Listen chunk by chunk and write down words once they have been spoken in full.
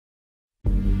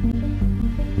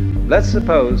Let's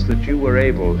suppose that you were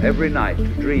able every night to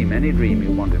dream any dream you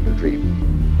wanted to dream.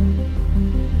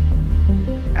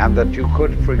 And that you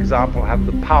could, for example, have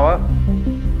the power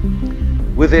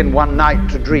within one night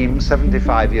to dream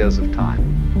 75 years of time,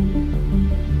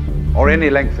 or any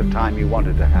length of time you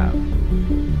wanted to have.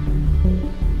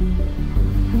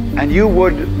 And you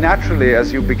would naturally,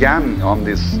 as you began on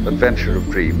this adventure of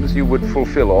dreams, you would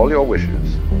fulfill all your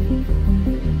wishes.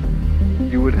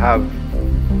 You would have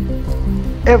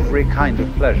every kind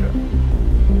of pleasure.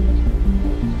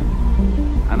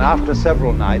 And after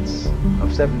several nights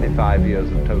of 75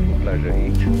 years of total pleasure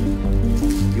each,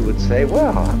 you would say,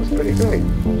 well, that was pretty great.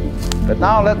 But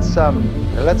now let's have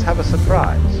a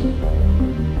surprise.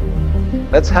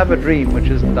 Let's have a dream which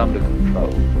isn't under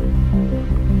control.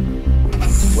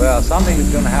 Well, something is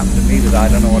going to happen to me that I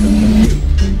don't know what it's going to do.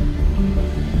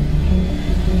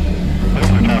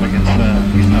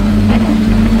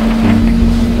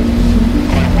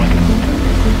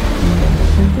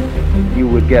 You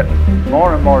would get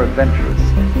more and more adventurous,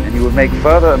 and you would make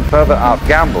further and further out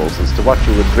gambles as to what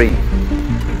you would dream.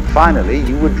 Finally,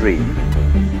 you would dream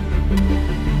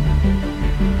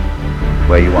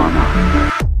where you are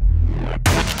now.